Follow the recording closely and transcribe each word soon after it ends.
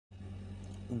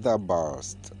the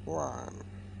best one.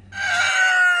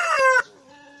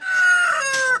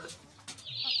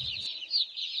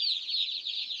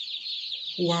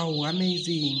 Wow,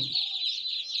 amazing.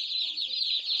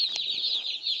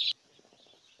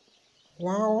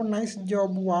 Wow, nice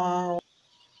job. Wow.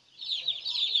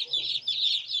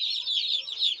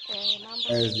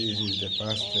 As this is the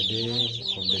first day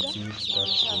of the chicks that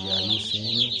they are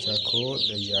using charcoal,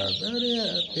 they are very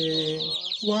happy.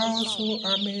 Wow, so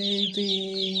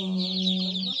amazing.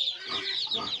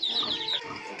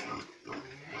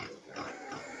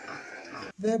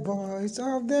 The voice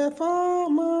of the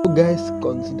farmer. Guys,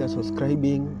 consider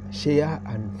subscribing, share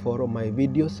and follow my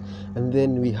videos, and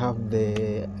then we have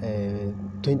the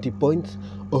 20 points.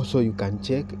 Also you can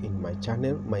check in my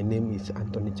channel. My name is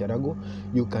Anthony Charago.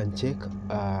 You can check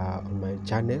on my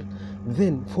channel,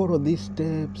 then follow these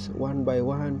steps one by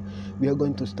one. We are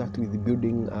going to start with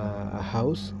building a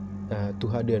house,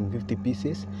 250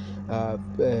 pieces,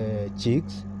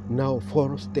 chicks. Now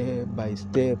follow step by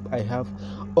step. I have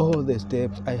all the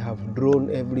steps, I have drawn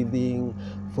everything,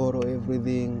 follow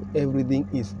everything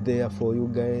is there for you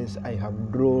guys. I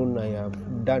have drawn, I have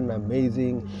done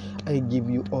amazing. I give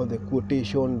you all the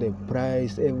quotation, the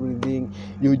price, everything.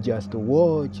 You just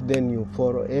watch, then you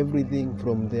follow everything.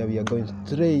 From there we are going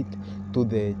straight to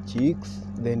the chicks.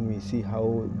 Then we see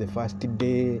how the first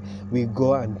day we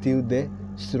go until the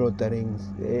slaughtering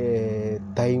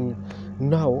time.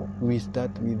 Now we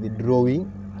start with the drawing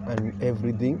and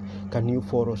everything. Can you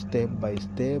follow step by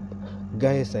step?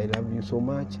 Guys, I love you so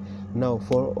much. Now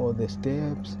follow all the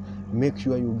steps. Make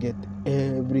sure you get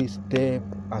every step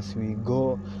as we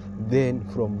go. Then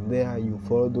from there you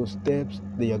follow those steps.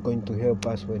 They are going to help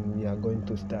us when we are going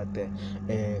to start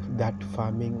that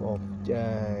farming of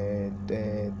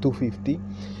 250.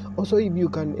 Also, if you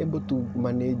can able to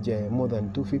manage more than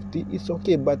 250, it's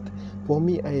okay, but for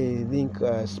me I think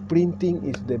sprinting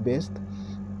is the best.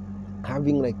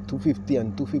 Having like 250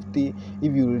 and 250,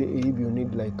 if you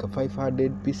need like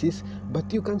 500 pieces,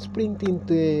 but you can sprint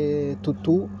into to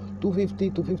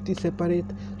 250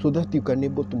 separate, so that you can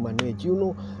able to manage, you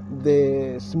know,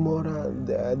 the smaller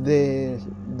the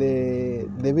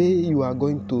way you are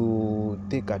going to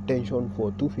take attention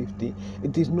for 250.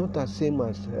 It is not the same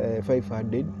as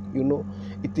 500, you know.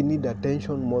 It need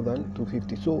attention more than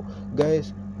 250. So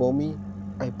guys, for me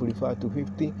I prefer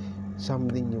 250,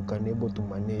 something you can able to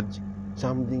manage,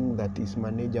 something that is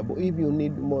manageable. If you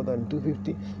need more than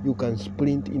 250, you can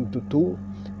sprint into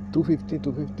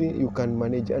 250 you can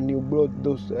manage, and you brought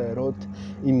those rods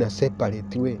in a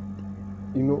separate way,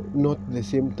 you know, not the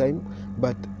same time,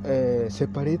 but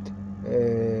separate.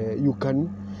 You can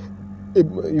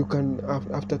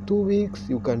after 2 weeks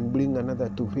you can bring another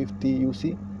 250. You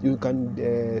see, you can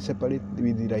separate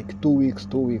with like 2 weeks,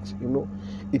 you know.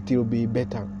 It will be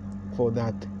better for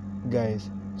that, guys.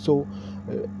 So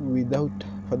without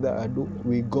further ado,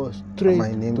 we go straight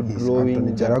My name to is drawing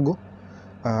Anthony Charago.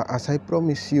 As I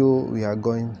promised you, we are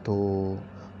going to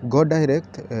go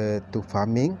direct to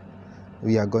farming.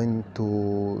 We are going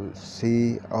to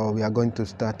see, or we are going to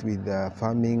start with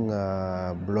farming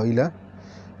broiler.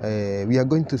 We are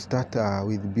going to start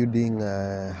with building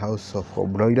a house of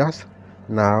broilers.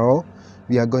 Now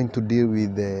we are going to deal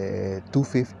with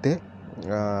 250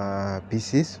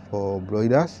 pieces for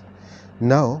broilers.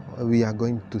 Now we are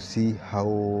going to see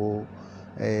how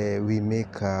we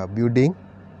make building.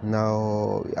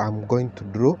 Now I'm going to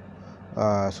draw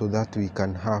so that we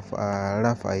can have a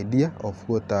rough idea of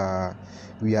what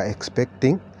we are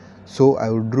expecting. So I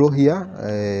will draw here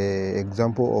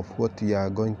example of what we are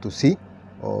going to see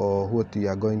or what we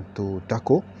are going to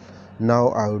tackle. Now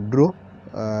I will draw.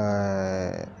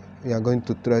 We are going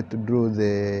to try to draw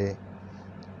the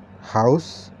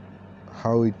house,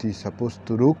 how it is supposed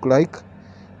to look like.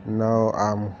 Now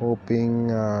I'm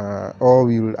hoping all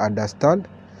will understand.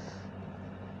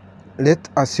 Let's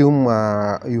assume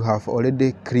you have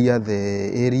already cleared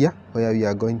the area where we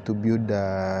are going to build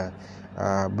a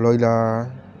broiler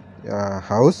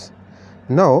house.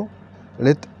 Now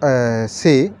let's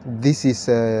say this is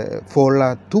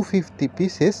for 250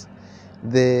 pieces,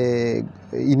 the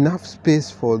enough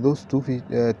space for those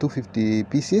 250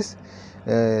 pieces.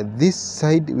 This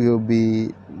side will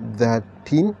be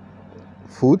 13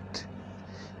 foot.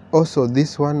 Also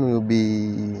this one will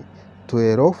be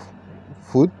 12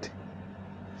 foot.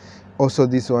 Also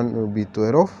this one will be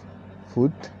 12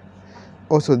 foot.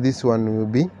 Also this one will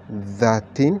be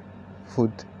 13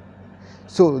 foot.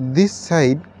 So this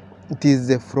side, it is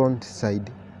the front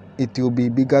side. It will be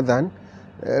bigger than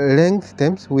length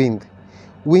times width.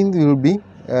 Width will be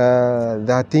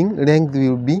 13, length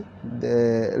will be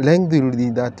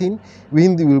 13,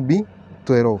 width will be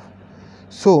 12.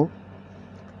 So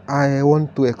I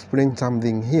want to explain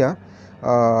something here.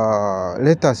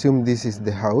 Let's assume this is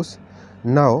the house.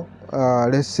 Now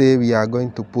let's say we are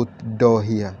going to put door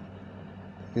here.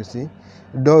 You see,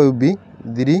 door will be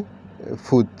 3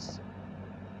 foot.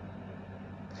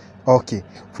 Okay,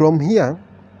 from here,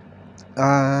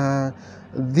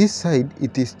 this side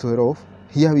it is 12.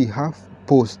 Here we have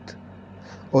post.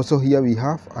 Also here we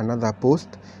have another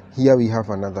post. Here we have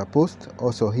another post.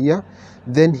 Also here.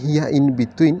 Then here in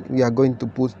between we are going to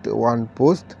put one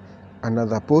post,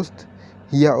 another post.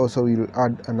 Here also we will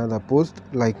add another post,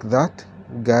 like that,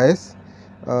 guys.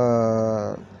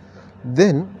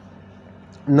 Then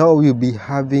now we'll be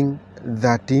having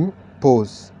 13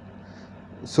 posts.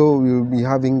 So we will be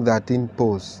having 13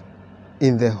 posts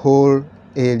in the whole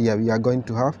area. We are going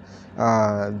to have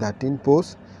 13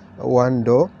 posts, one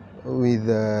door with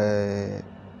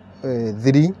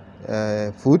 3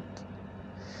 foot.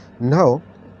 Now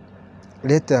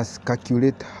let us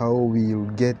calculate how we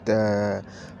will get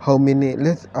how many.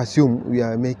 Let's assume we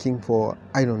are making for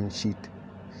iron sheet.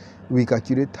 We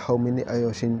calculate how many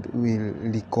iron sheet will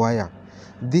require.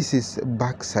 This is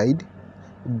backside.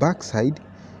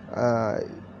 The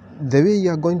way you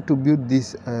are going to build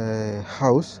this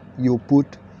house, you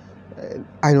put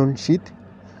iron sheet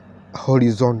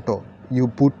horizontal. You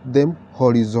put them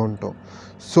horizontal,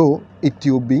 so it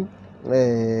will be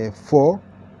 4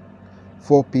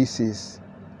 pieces,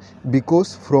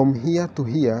 because from here to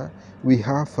here we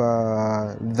have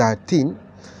 13.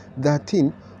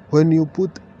 When you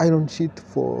put iron sheet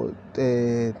for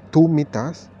 2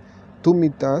 meters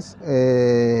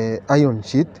iron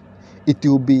sheet, it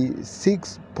will be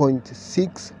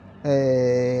 6.6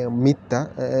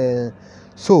 meter.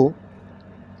 So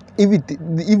if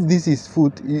this is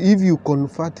foot, if you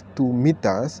convert to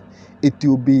meters, it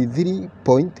will be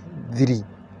 3.3.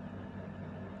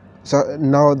 So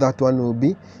now that one will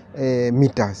be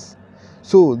meters.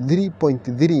 So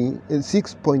 3.3,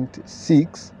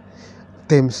 6.6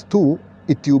 times 2,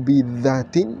 it will be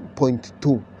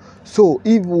 13.2. So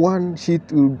if one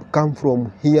sheet will come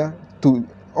from here to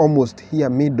almost here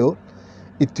middle,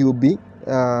 it will be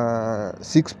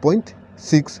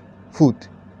 6.6 foot.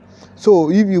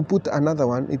 So if you put another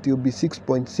one, it will be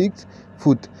 6.6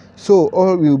 foot. So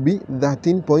all will be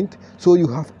 13 point. So you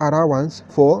have allowance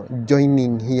for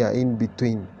joining here in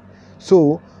between.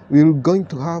 So we're going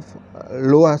to have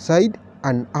lower side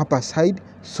and upper side.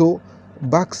 So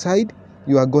back side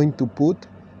you are going to put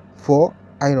 4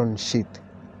 iron sheet.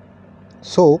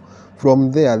 So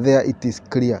from there it is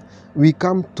clear. We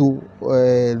come to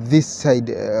this side.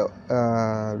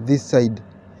 This side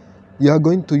you are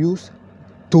going to use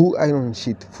 2 iron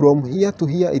sheet. From here to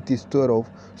here it is 12.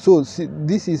 So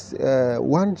this is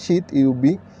one sheet, it will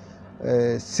be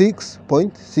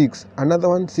 6.6, another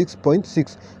one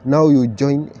 6.6. Now you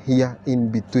join here in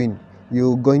between.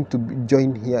 You're going to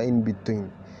join here in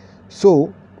between.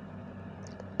 So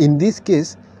in this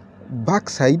case, back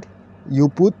side you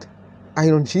put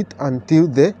iron sheet until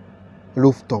the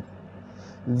rooftop.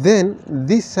 Then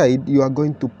this side you are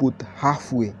going to put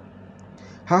halfway.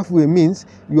 Halfway means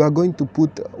you are going to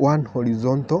put one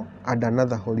horizontal and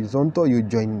another horizontal, you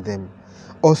join them.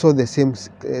 Also the same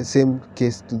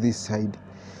case to this side.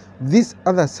 This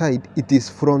other side, it is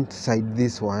front side,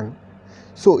 this one.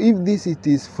 So if this it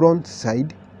is front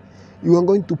side, you are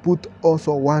going to put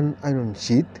also one iron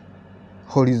sheet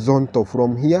horizontal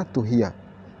from here to here,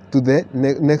 to the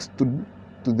next to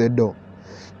the door.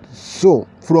 So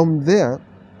from there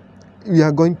we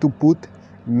are going to put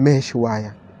mesh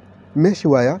wire. Mesh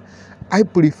wire, I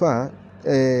prefer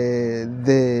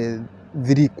the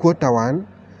 3/4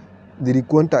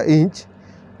 inch,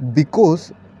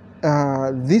 because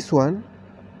this one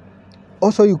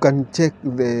also you can check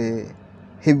the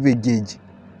heavy gauge.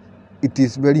 It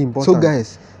is very important. So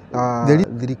guys, the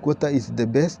 3/4 is the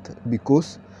best,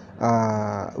 because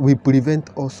we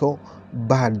prevent also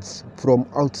birds from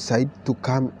outside to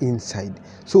come inside.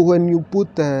 So when you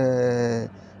put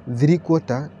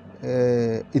 3/4,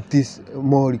 it is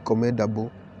more recommendable,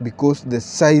 because the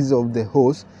size of the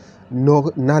hose,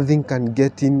 nothing can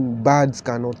get in, birds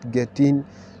cannot get in.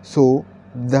 So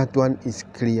that one is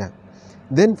clear.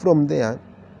 Then from there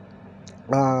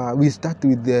we start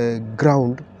with the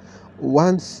ground.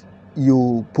 Once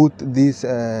you put these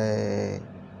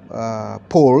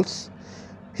poles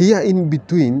here in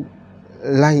between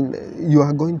line, you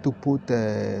are going to put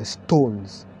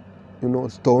stones.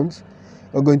 Stones.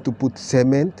 You're going to put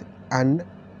cement and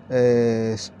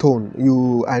stone.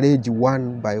 You arrange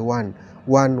one by one.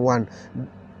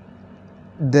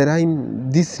 The line,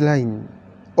 this line,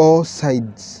 all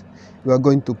sides, you are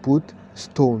going to put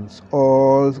stones,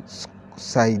 all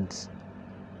sides.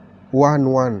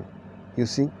 1 you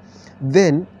see.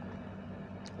 Then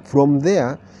from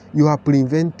there you are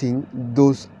preventing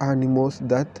those animals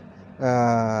that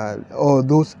or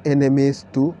those enemies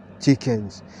to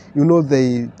chickens. You know,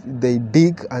 they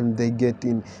dig and they get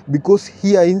in, because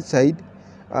here inside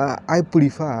I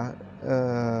prefer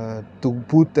to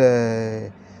put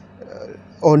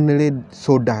only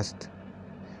sawdust.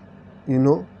 You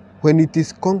know, when it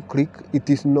is concrete it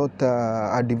is not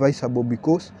advisable,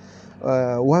 because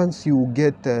once you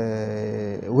get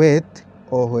wet,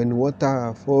 or when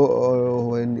water fall,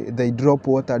 or when they drop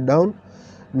water down,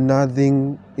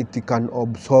 nothing it can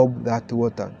absorb that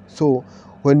water. So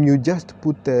when you just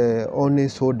put only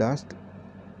sawdust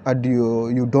and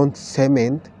you don't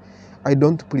cement, I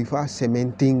don't prefer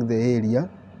cementing the area,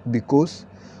 because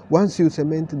once you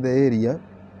cement the area,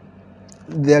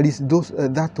 there is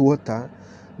that water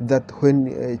that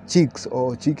when chicks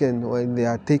or chicken, when they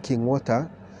are taking water,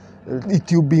 it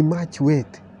will be much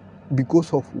wet.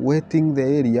 Because of wetting the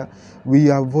area, we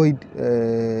avoid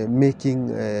making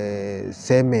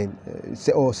cement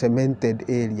or cemented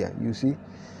area, you see.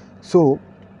 So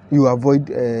you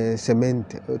avoid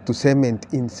cement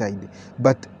inside,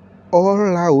 but all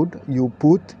around you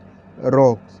put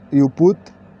rocks, you put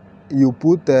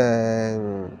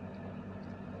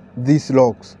these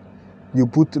logs, you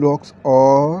put rocks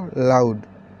all loud,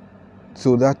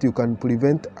 so that you can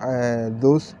prevent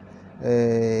those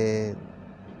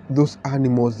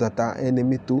animals that are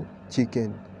enemy to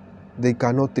chicken. They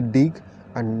cannot dig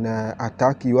and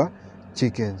attack your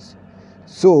chickens.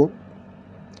 So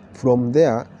from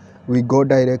there we go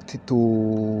direct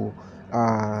to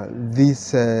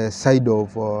this side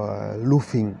of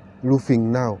roofing.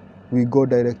 Now we go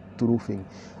direct to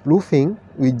roofing.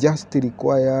 We just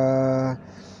require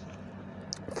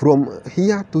from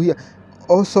here to here.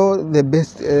 Also,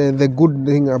 the good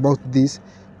thing about this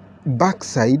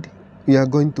backside, we are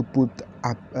going to put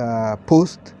a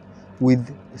post with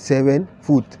 7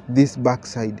 foot. This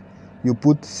backside you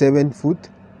put 7 foot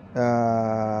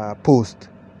post.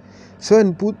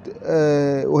 7 foot.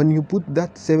 When you put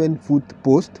that 7 foot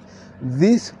post,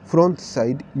 this front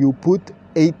side you put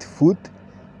 8 foot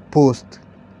post.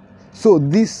 So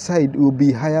this side will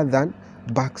be higher than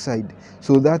back side,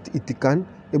 so that it can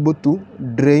able to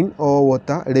drain all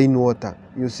water, rainwater.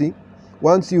 You see,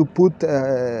 once you put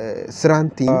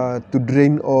slanting to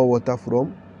drain all water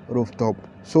from rooftop.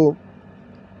 So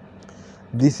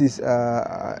this is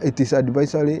it is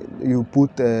advisory you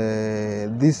put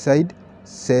this side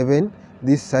 7,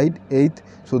 this side 8,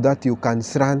 so that you can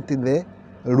slant the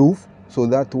roof, so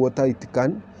that water it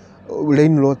can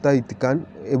rainwater it can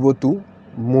able to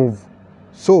move.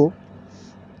 So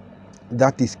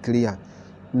that is clear.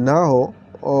 Now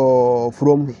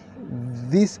from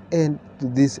this end to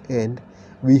this end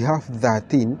we have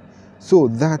 13. So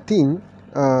 13,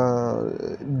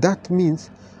 that means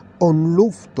on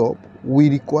rooftop we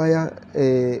require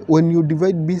when you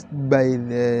divide this by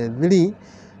the 3,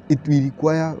 it will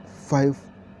require 5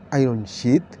 iron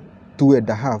sheet,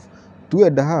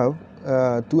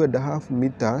 2.5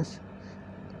 meters.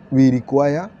 We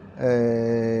require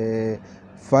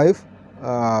 5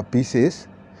 pieces.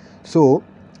 So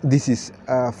this is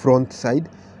front side.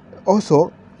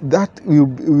 Also, that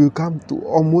will come to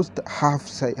almost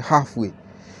halfway.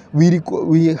 We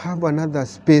have another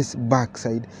space back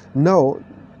side. Now,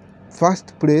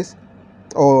 first place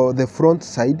or the front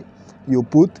side, you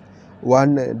put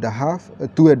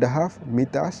 2.5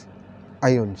 meters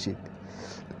iron sheet.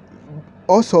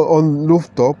 Also on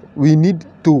rooftop we need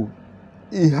 2.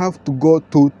 You have to go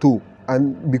 2,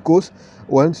 and because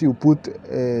once you put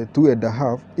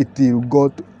 2.5, it will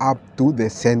go up to the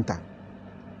center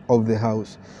of the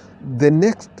house. The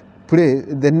next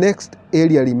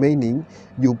area remaining,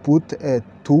 you put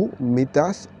 2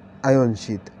 meters iron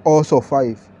sheet, also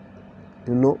 5.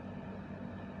 You know,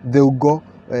 they'll go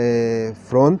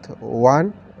front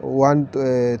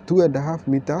 2.5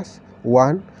 meters,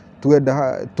 2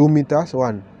 meters,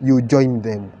 1. You join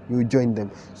them.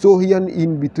 So here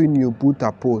in between you put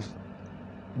a post,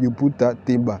 you put a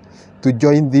timber to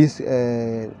join this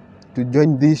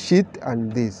sheet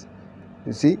and this.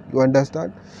 You see, you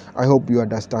understand? I hope you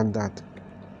understand that.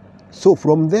 So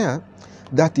from there,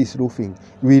 that is roofing.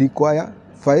 We require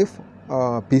 5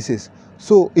 pieces.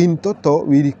 So in total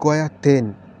we require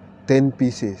 10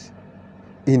 pieces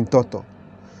in total,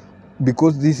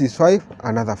 because this is 5,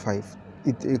 another 5,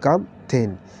 it become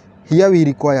 10. Here we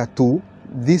require 2.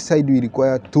 This side we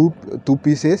require 2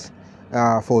 pieces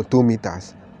for 2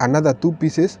 meters, another 2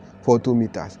 pieces for 2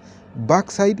 meters.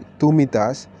 Back side 2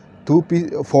 meters,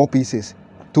 4 pieces,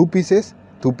 2 pieces.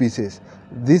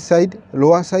 This side,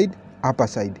 lower side, upper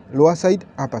side, lower side,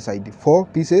 upper side, 4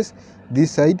 pieces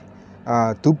this side,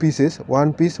 2 pieces,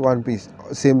 1 piece, 1 piece,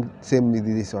 same with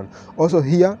this one. Also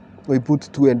here we put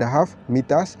 2.5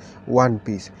 meters, 1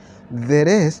 piece. The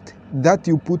rest that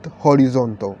you put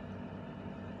horizontal.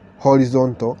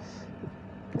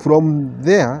 From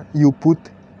there you put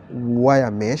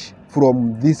wire mesh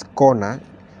from this corner.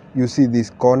 You see this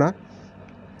corner,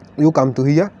 you come to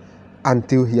here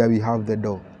until here we have the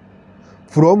door.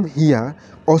 From here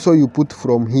also you put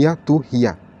from here to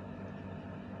here.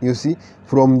 You see,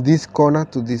 from this corner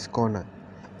to this corner.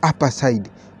 Upper side,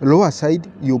 lower side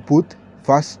you put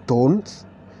first stones,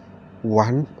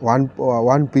 one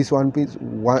piece,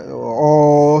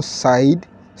 all side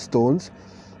stones.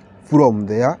 From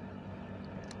there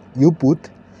you put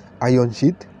iron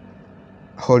sheet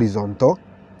horizontal.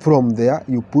 From there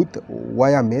you put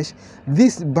wire mesh.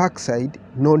 This back side,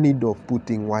 no need of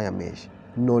putting wire mesh,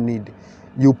 no need.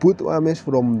 You put wire mesh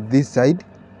from this side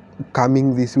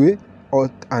coming this way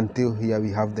until here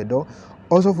we have the door.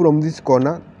 Also from this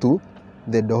corner to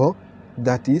the door,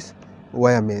 that is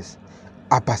wire mesh.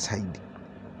 Upper side.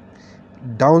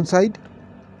 Downside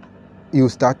you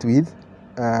start with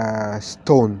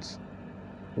stones,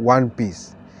 1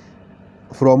 piece.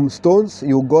 From stones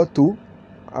you go to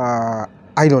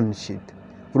iron sheet.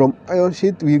 From iron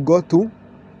sheet we go to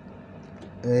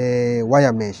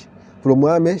wire mesh. From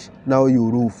wire mesh now you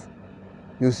roof.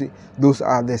 You see, those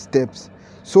are the steps.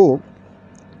 So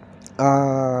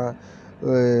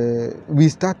we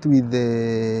start with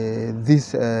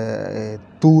this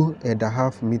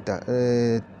 2.5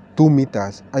 meter, 2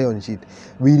 meters iron sheet.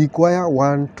 We require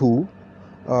 1, 2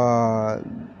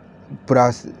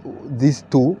 plus this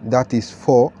 2, that is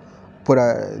 4.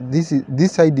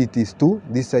 This side it is 2,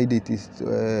 this side it is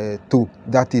 2,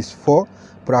 that is 4,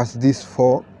 plus this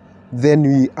 4. Then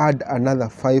we add another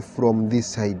 5 from this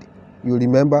side. You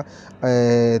remember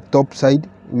top side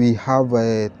we have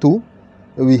 2,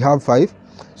 we have 5,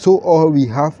 so all we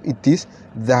have it is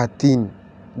 13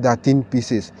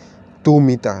 pieces, 2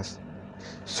 meters.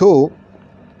 So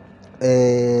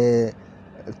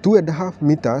 2.5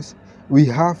 meters we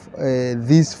have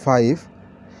these 5,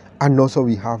 and also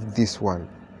we have this one.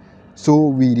 So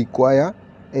we require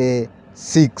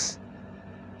 6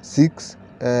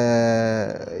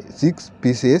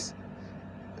 pieces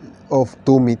of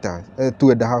 2 meters,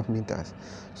 2.5 meters.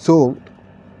 So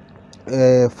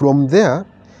from there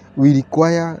we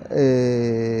require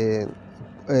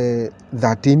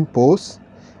 13 posts.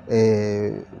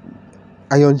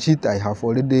 Iron sheet I have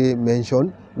already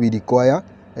mentioned, we require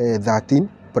 13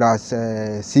 plus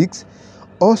 6.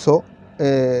 Also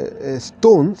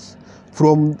stones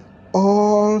from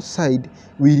all side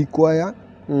we require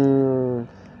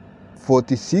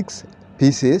 46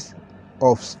 pieces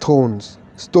of stones.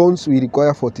 We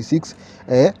require 46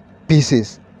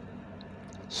 pieces.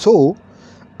 So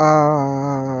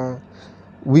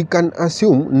we can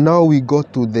assume, now we go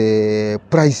to the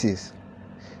prices.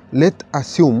 Let's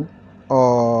assume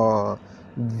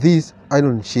this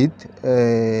iron sheet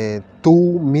 2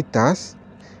 meters,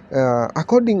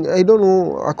 according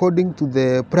to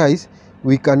the price,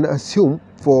 we can assume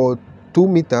for 2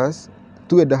 meters,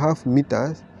 2.5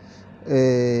 meters,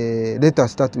 let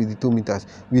us start with the 2 meters.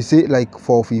 We say like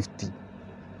 450.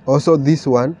 Also this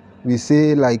one we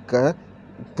say like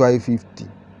 550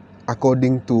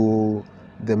 according to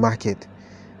the market.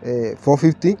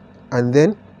 450 and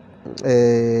then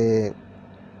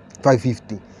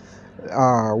 550.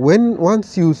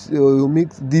 Once you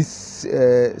mix these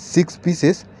 6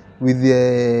 pieces with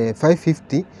the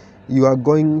 550, you are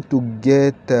going to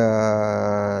get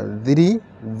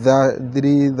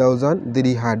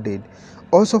 3,300.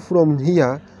 Also from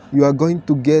here you are going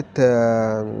to get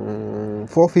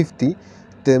 450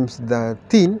 times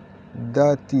 13,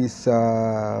 that is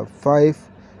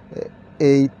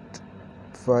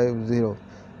 5850.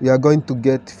 We are going to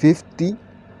get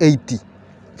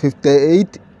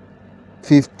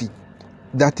 5850.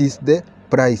 That is the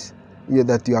price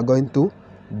that you are going to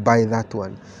buy that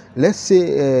one. Let's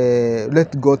say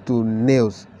let's go to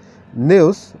nails.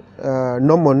 Normal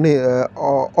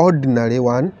ordinary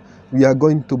one we are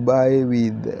going to buy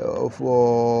with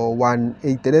for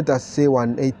 180. Let us say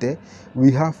 180.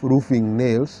 We have roofing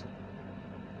nails,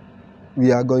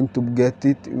 we are going to get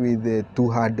it with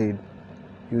 200.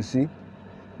 You see,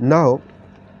 now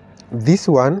this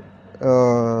one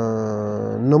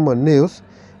normal nails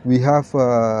we have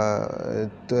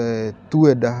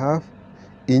 2.5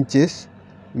 inches,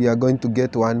 we are going to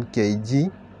get 1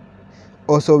 kg.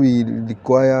 Also we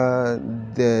require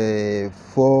the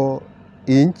 4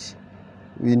 inch,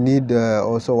 we need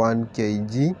also 1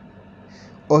 kg.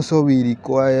 Also we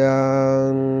require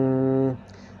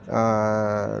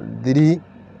 3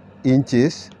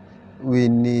 inches. We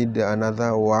need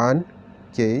another 1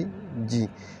 kg.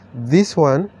 This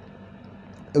one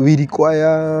we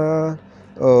require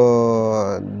 3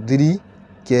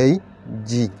 kg.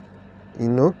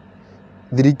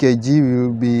 3 kg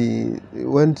will be,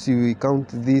 once you count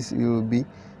this, it will be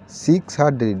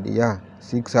 600. Yeah,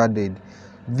 600.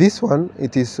 This one,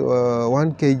 it is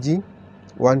 1 kg,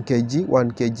 1 kg,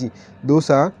 1 kg. Those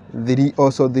are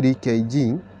also 3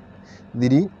 kg.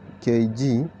 3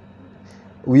 kg.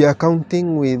 We are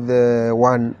counting with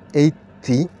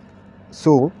 180.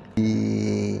 So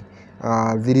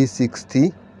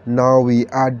 360. Now we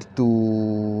add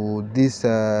to this,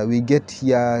 we get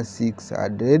here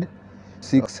 600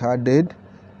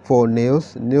 for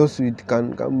nails. It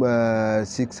can come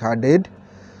 600.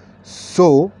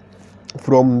 So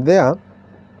from there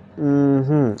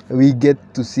we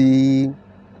get to see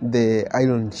the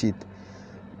iron sheet.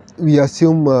 We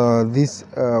assume this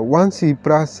once we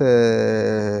press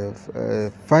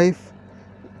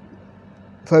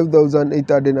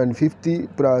 5,850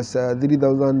 plus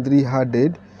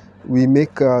 3,300, we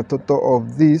make a total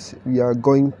of this. We are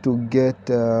going to get,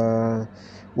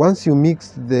 once you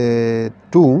mix the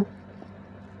two,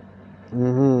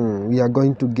 we are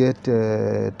going to get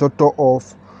a total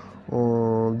of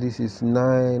this is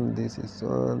 9, this is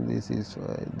 1, this is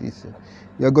 5, this.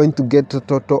 We are going to get a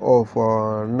total of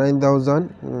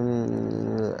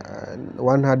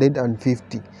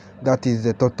 9,150. That is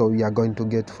the total we are going to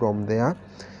get from there.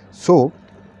 So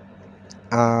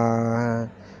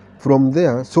from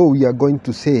there, so we are going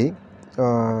to say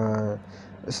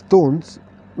stones.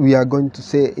 We are going to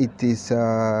say it is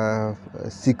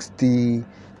 60.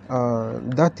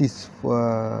 That is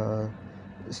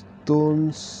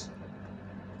stones.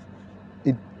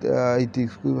 It is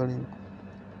equivalent.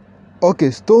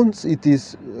 Okay, stones. It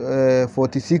is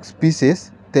 46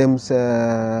 pieces times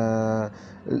 30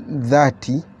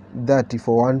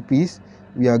 for one piece.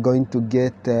 We are going to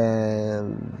get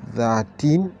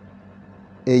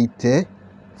 1380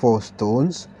 for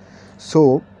stones.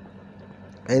 So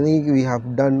I think we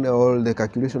have done all the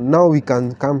calculation. Now we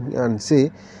can come and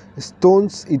say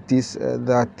stones, it is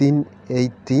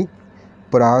 1380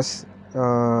 plus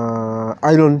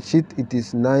iron sheet, it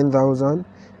is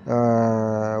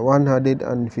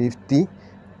 9,150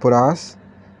 plus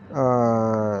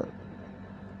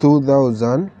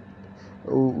 2,000.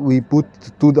 We put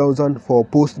 2,000 for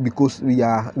post because we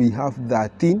have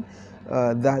 13.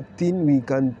 13 we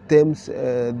can times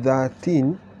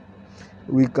 13.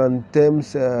 We can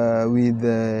times with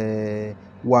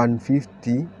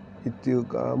 150. It will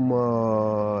come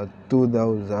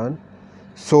 2,000.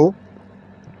 So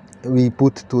we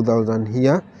put 2,000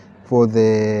 here. For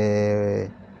the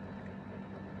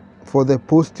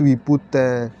post we put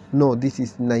no, this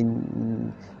is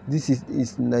 9. This is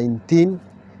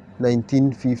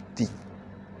 1950.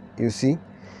 You see.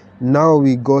 Now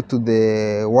we go to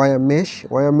the wire mesh.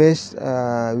 Wire mesh,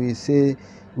 we say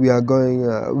we are going,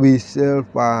 we sell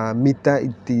per meter,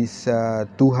 it is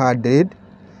 200.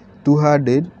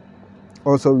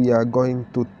 Also we are going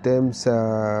to times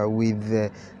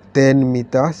with 10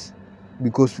 meters,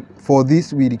 because for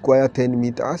this we require 10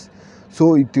 meters,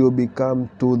 so it will become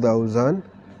 2,000.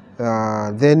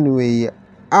 Then we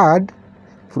add,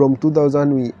 from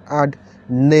 2,000 we add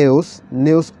nails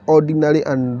ordinary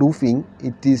and roofing,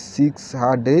 it is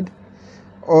 600.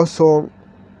 Also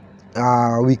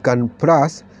we can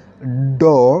plus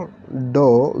door,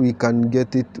 we can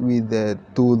get it with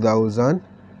 2,000.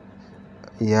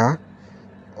 Yeah.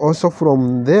 Also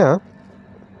from there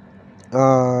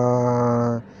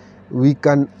we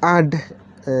can add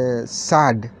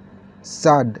sand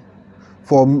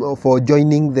for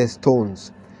joining the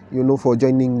stones, for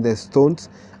joining the stones.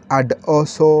 And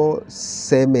also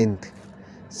cement.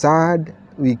 Sand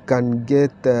we can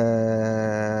get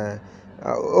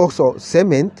also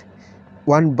cement.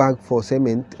 One bag for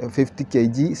cement, 50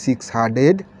 kg,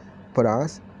 600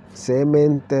 plus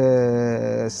cement.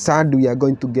 Sand we are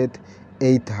going to get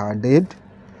 800.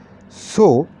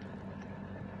 So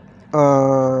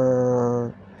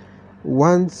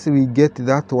once we get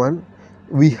that one,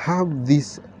 we have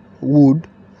this wood.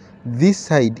 This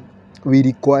side we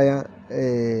require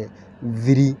 3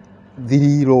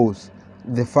 rows.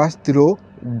 The first row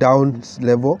down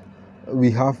level,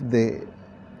 we have the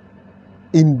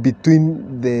in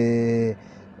between the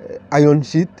iron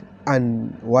sheet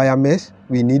and wire mesh,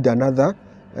 we need another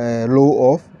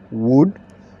row of wood.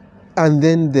 And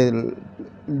then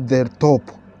the top,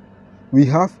 we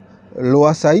have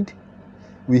lower side,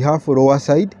 we have lower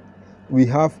side, we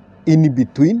have in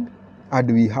between,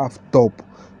 and we have top.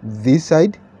 this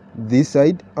side,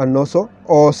 and also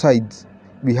all sides.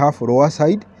 We have lower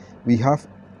side, we have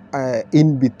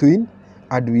in between,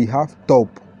 and we have top,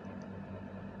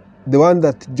 the one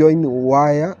that join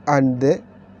wire and the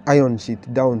iron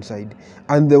sheet downside,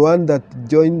 and the one that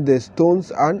join the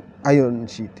stones and iron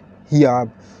sheet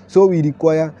here. So we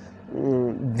require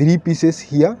 3 pieces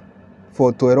here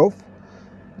for 12,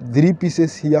 3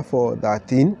 pieces here for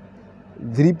 13,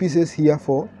 3 pieces here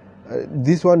for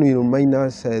this one will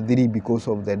minus 3 because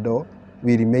of the door.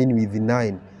 We remain with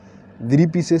 9, 3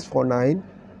 pieces for 9,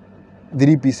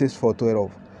 3 pieces for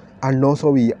 12, and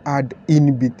also we add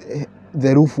in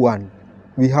the roof one.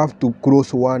 We have to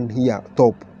cross one here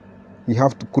top. We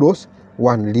have to cross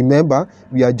one. Remember,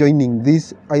 we are joining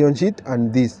this iron sheet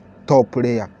and this top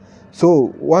layer.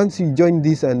 So once you join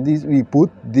this and this, we put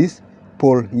this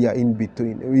pole here in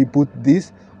between. We put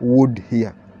this wood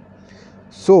here.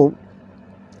 So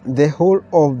the whole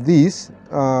of this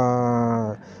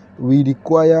we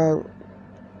require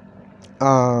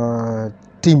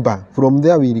timber. From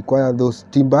there we require those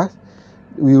timbers.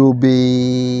 Will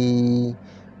be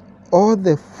all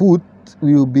the foot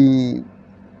will be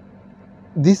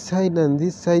this side and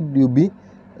this side will be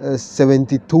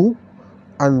 72,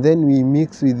 and then we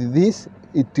mix with this,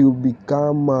 it will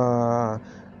become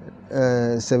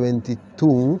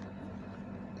 72,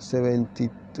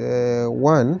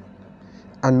 71,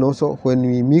 and also when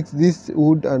we mix this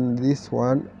wood and this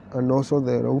one and also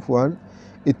the roof one,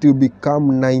 it will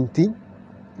become 90,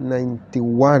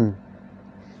 91.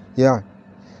 Yeah,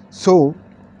 so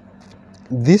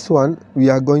this one we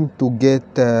are going to get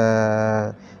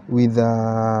with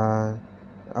a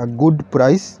good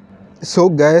price. So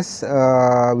guys,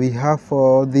 we have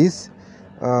for this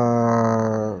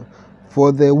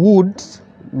for the woods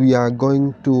we are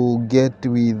going to get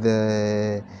with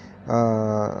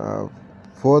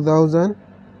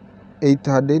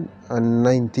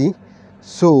 4,890.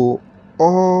 So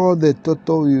all the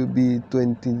total will be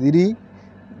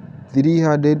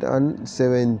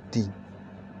 23,370.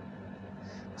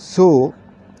 So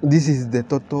this is the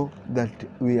total that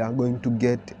we are going to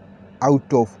get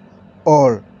out of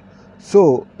all.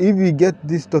 So if we get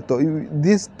this total,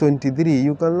 this 23,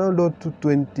 you can now go to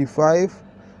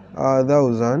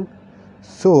 25,000.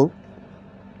 So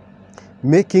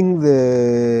making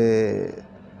the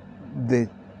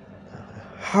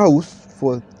house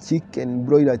for chicken,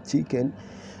 broiler chicken,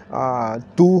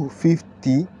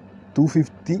 250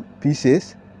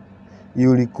 pieces,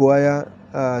 you require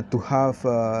to have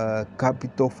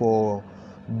capital for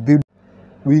build.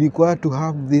 We require to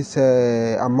have this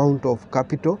amount of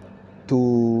capital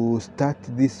to start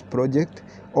this project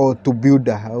or to build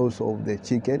the house of the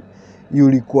chicken. You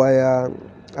require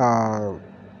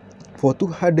for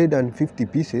 250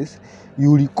 pieces,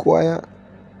 you require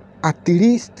at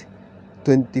least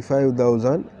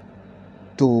 25,000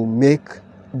 to make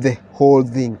the whole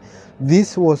thing.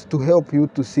 This was to help you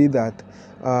to see that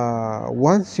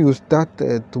once you start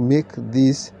to make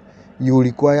this, you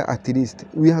require at least,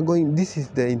 this is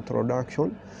the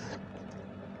introduction.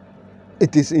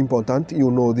 It is important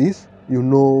you know this, you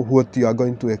know what you are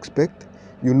going to expect,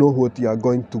 you know what you are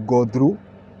going to go through,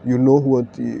 you know what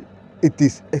it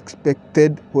is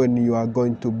expected when you are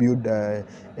going to build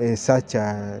such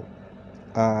a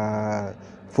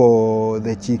for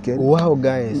the chicken. Wow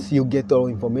guys, you get all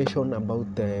information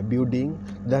about building.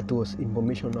 That was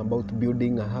information about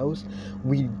building a house.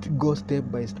 We go step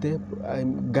by step.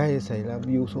 Guys, I love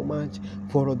you so much.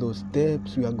 Follow those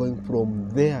steps. We are going from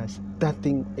there,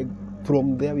 starting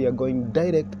from there we are going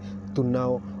direct to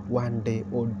now 1 day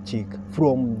old chick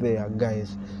from there,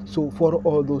 guys. So follow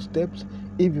all those steps.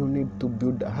 If you need to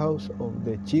build a house of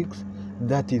the chicks,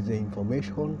 that is the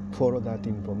information. Follow that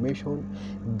information,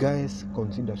 guys.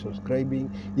 Consider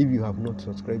subscribing. If you have not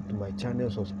subscribed to my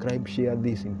channel, subscribe, share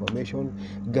this information,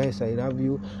 guys. I love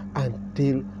you.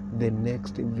 Until the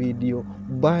next video,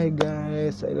 bye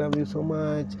guys. I love you so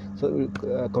much. So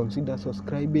consider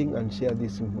subscribing and share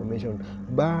this information.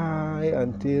 Bye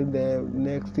until the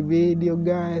next video,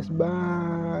 guys.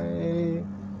 Bye.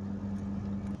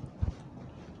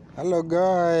 Hello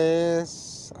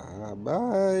guys,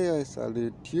 bye. I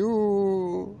salute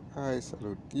you.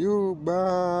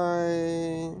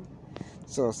 Bye.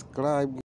 Subscribe.